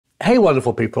Hey,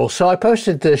 wonderful people. So I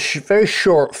posted this very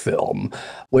short film,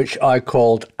 which I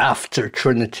called After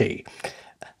Trinity.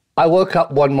 I woke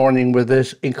up one morning with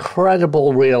this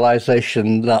incredible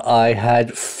realization that I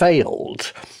had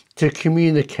failed to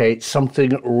communicate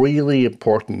something really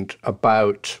important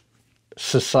about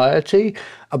society,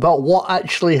 about what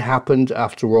actually happened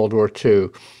after World War II.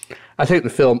 I think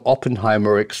the film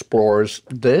Oppenheimer explores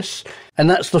this, and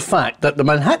that's the fact that the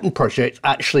Manhattan Project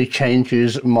actually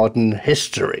changes modern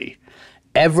history.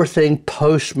 Everything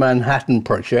post-Manhattan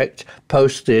Project,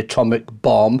 post the atomic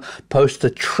bomb, post the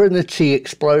Trinity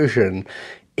explosion,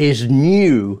 is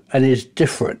new and is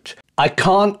different. I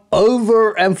can't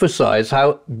overemphasize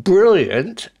how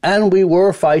brilliant, and we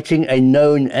were fighting a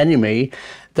known enemy,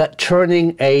 that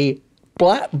turning a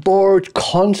blackboard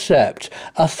concept,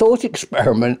 a thought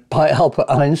experiment by Albert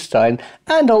Einstein,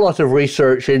 and a lot of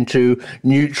research into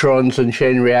neutrons and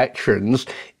chain reactions,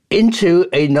 into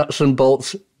a nuts and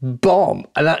bolts bomb,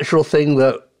 an actual thing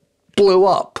that blew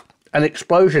up, an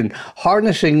explosion,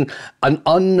 harnessing an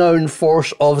unknown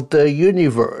force of the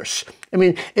universe. I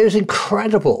mean, it was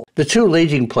incredible. The two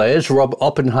leading players, Robert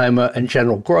Oppenheimer and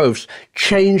General Groves,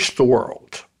 changed the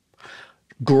world.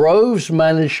 Groves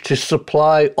managed to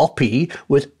supply Oppie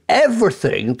with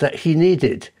everything that he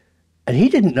needed. And he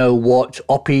didn't know what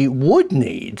Oppie would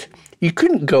need. You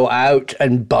couldn't go out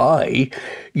and buy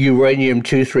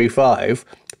uranium-235.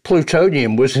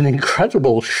 Plutonium was an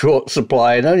incredible short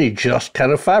supply and only just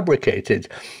kind of fabricated.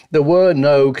 There were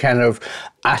no kind of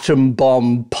atom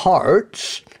bomb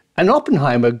parts. And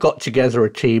Oppenheimer got together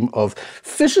a team of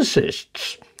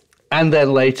physicists and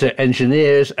then later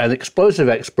engineers and explosive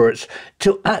experts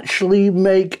to actually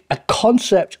make a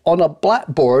concept on a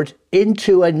blackboard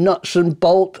into a nuts and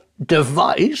bolt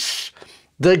device,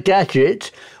 the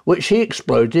gadget, which he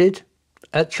exploded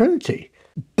at Trinity.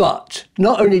 But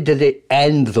not only did it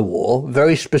end the war,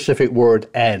 very specific word,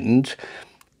 end,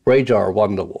 radar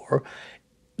won the war,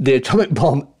 the atomic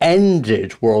bomb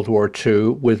ended World War II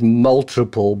with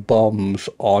multiple bombs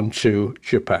onto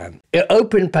Japan. It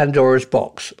opened Pandora's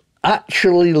box.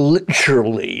 Actually,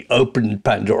 literally opened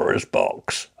Pandora's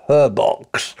box, her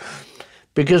box,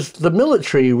 because the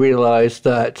military realized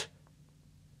that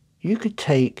you could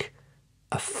take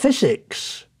a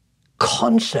physics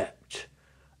concept,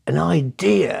 an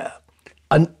idea,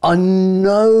 an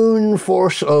unknown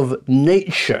force of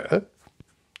nature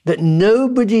that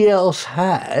nobody else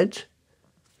had,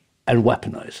 and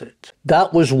weaponize it.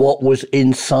 That was what was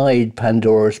inside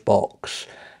Pandora's box,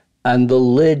 and the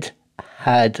lid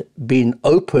had been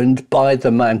opened by the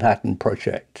Manhattan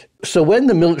Project. So when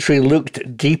the military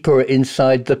looked deeper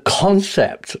inside the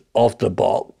concept of the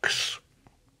box,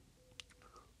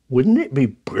 wouldn't it be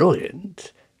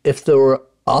brilliant if there were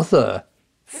other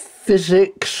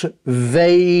physics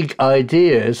vague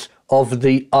ideas of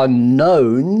the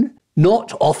unknown,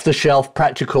 not off-the-shelf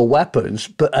practical weapons,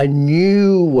 but a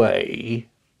new way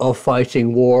of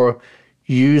fighting war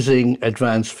using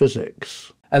advanced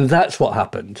physics? And that's what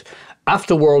happened.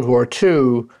 After World War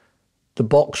II, the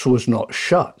box was not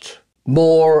shut.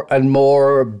 More and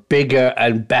more, bigger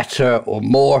and better, or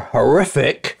more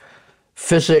horrific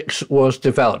physics was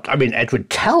developed. I mean, Edward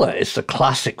Teller is the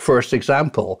classic first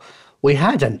example. We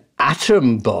had an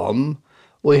atom bomb,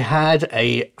 we had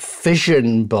a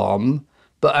fission bomb,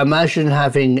 but imagine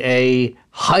having a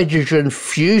hydrogen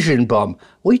fusion bomb.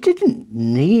 We didn't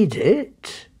need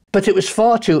it. But it was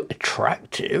far too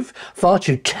attractive, far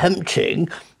too tempting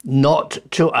not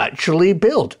to actually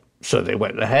build. So they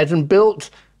went ahead and built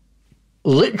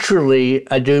literally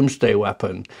a doomsday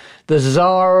weapon. The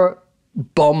Tsar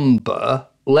Bomba,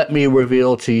 let me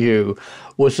reveal to you,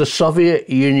 was the Soviet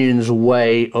Union's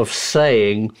way of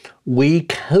saying we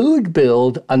could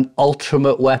build an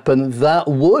ultimate weapon that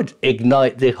would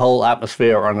ignite the whole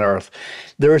atmosphere on Earth.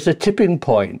 There is a tipping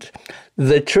point.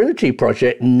 The Trinity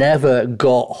project never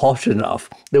got hot enough.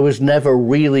 There was never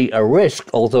really a risk,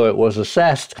 although it was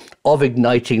assessed, of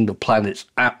igniting the planet's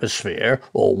atmosphere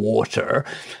or water.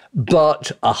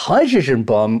 But a hydrogen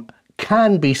bomb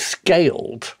can be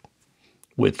scaled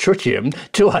with tritium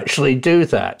to actually do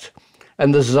that.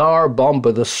 And the Tsar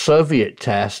Bomba, the Soviet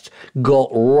test, got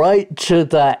right to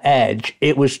that edge.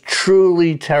 It was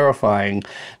truly terrifying.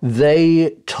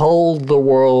 They told the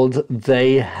world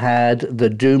they had the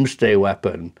doomsday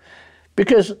weapon.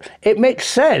 Because it makes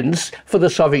sense for the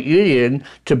Soviet Union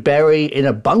to bury in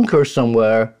a bunker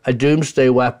somewhere a doomsday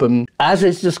weapon, as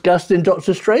is discussed in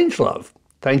Dr. Strangelove.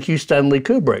 Thank you, Stanley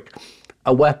Kubrick.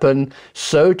 A weapon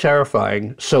so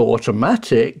terrifying, so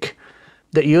automatic,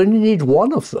 that you only need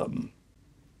one of them.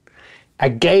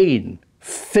 Again,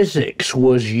 physics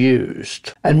was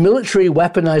used, and military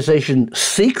weaponization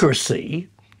secrecy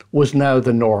was now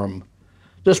the norm.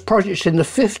 There's projects in the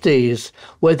 50s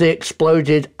where they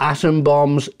exploded atom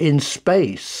bombs in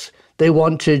space. They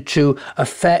wanted to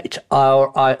affect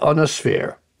our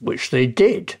ionosphere, which they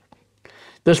did.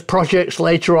 There's projects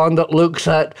later on that looks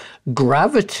at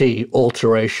gravity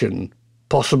alteration,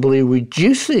 possibly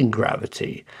reducing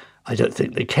gravity. I don't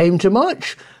think they came to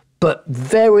much, but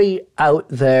very out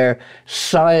there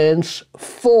science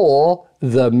for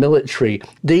the military.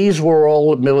 These were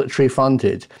all military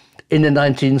funded. In the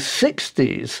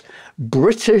 1960s,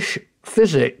 British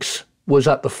physics was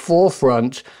at the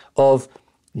forefront of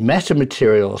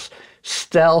metamaterials,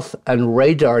 stealth and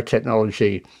radar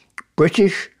technology.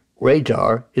 British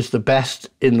radar is the best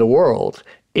in the world.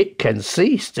 It can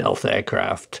see stealth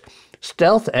aircraft.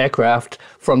 Stealth aircraft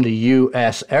from the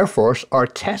US Air Force are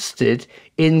tested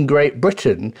in Great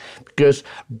Britain because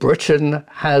Britain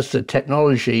has the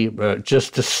technology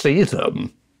just to see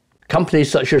them.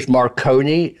 Companies such as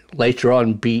Marconi, later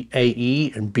on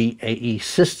BAE and BAE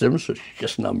Systems, which is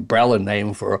just an umbrella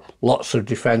name for lots of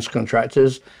defense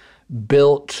contractors,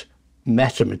 built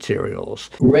metamaterials.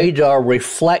 Radar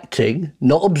reflecting,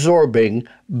 not absorbing,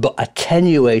 but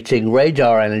attenuating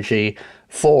radar energy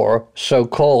for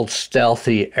so-called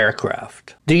stealthy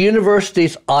aircraft. The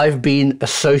universities I've been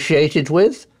associated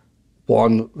with,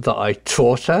 one that I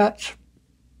taught at,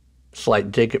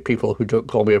 slight dig at people who don't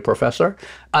call me a professor.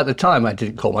 At the time, I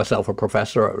didn't call myself a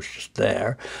professor, I was just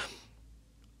there,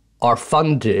 are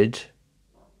funded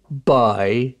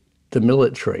by the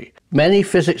military. Many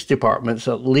physics departments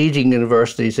at leading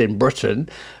universities in Britain,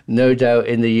 no doubt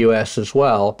in the US as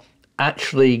well,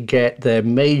 actually get their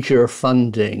major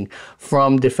funding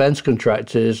from defense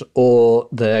contractors or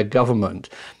their government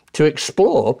to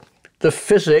explore the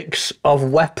physics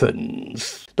of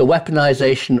weapons. The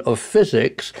weaponization of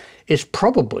physics is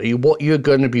probably what you're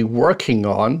going to be working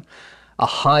on, a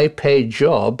high-paid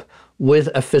job with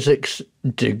a physics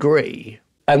degree.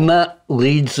 And that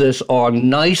leads us on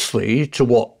nicely to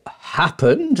what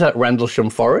happened at Rendlesham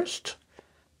Forest.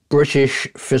 British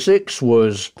physics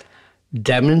was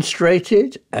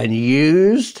demonstrated and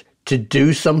used to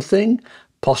do something,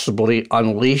 possibly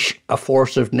unleash a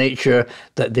force of nature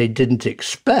that they didn't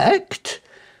expect,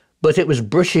 but it was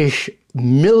British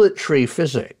military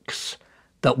physics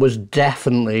that was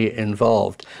definitely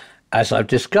involved. As I've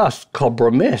discussed,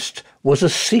 Cobra Mist was a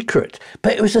secret,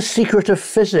 but it was a secret of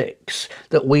physics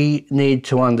that we need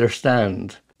to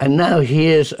understand. And now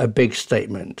here's a big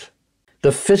statement.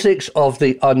 The physics of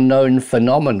the unknown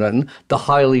phenomenon, the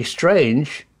highly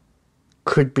strange,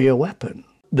 could be a weapon.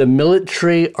 The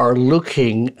military are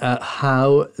looking at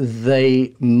how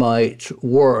they might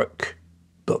work,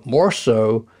 but more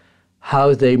so,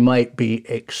 how they might be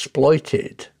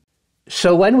exploited.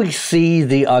 So when we see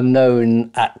the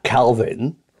unknown at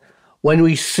Kelvin, when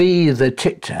we see the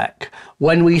tic-tac,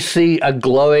 when we see a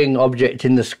glowing object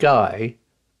in the sky,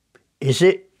 is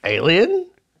it alien?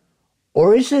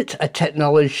 Or is it a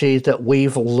technology that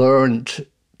we've learned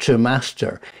to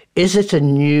master? Is it a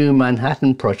new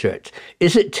Manhattan Project?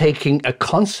 Is it taking a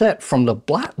concept from the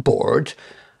blackboard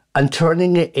and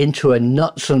turning it into a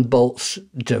nuts and bolts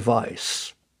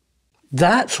device?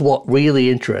 That's what really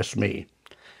interests me.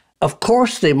 Of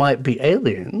course, they might be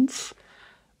aliens,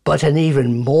 but an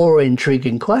even more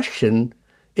intriguing question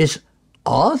is,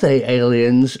 are they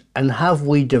aliens and have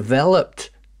we developed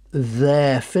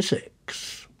their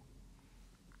physics?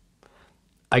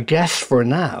 I guess for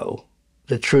now,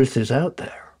 the truth is out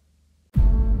there.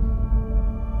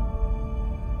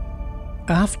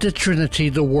 After Trinity,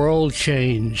 the world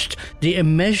changed. The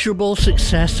immeasurable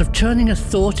success of turning a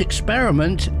thought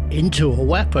experiment into a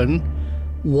weapon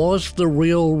was the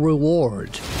real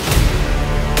reward.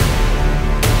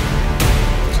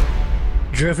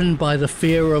 Driven by the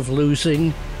fear of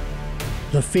losing,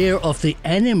 the fear of the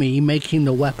enemy making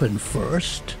the weapon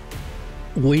first,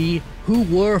 we who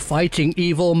were fighting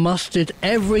evil mustered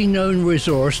every known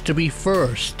resource to be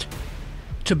first,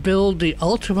 to build the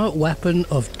ultimate weapon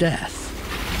of death.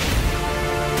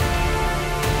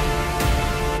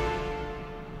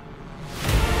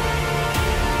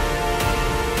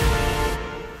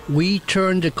 We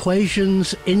turned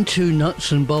equations into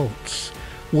nuts and bolts.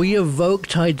 We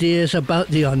evoked ideas about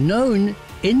the unknown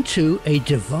into a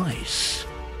device.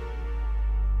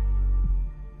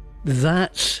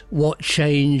 That's what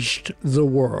changed the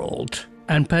world.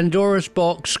 And Pandora's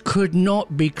box could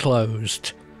not be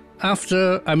closed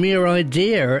after a mere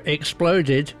idea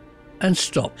exploded and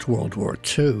stopped World War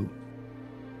II.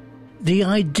 The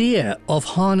idea of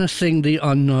harnessing the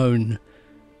unknown,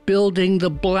 building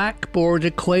the blackboard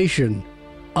equation,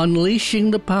 unleashing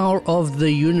the power of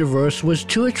the universe was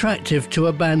too attractive to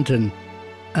abandon.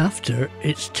 after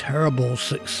its terrible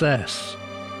success.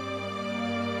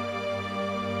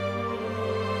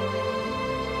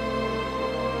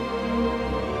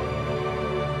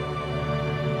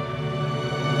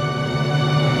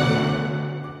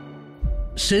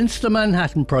 Since the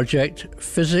Manhattan Project,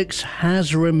 physics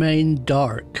has remained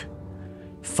dark,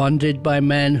 funded by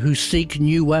men who seek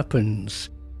new weapons,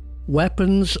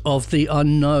 weapons of the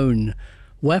unknown,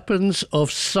 weapons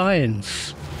of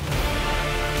science.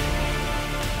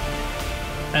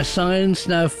 A science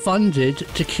now funded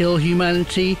to kill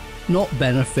humanity, not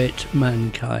benefit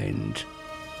mankind.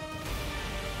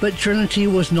 But Trinity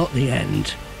was not the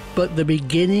end, but the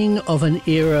beginning of an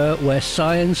era where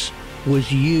science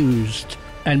was used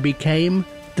and became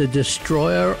the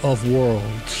destroyer of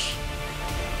worlds.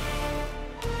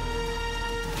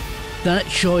 That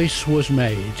choice was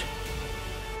made.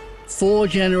 4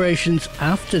 generations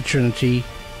after Trinity,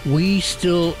 we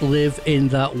still live in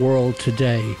that world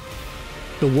today.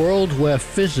 The world where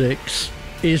physics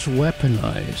is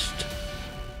weaponized.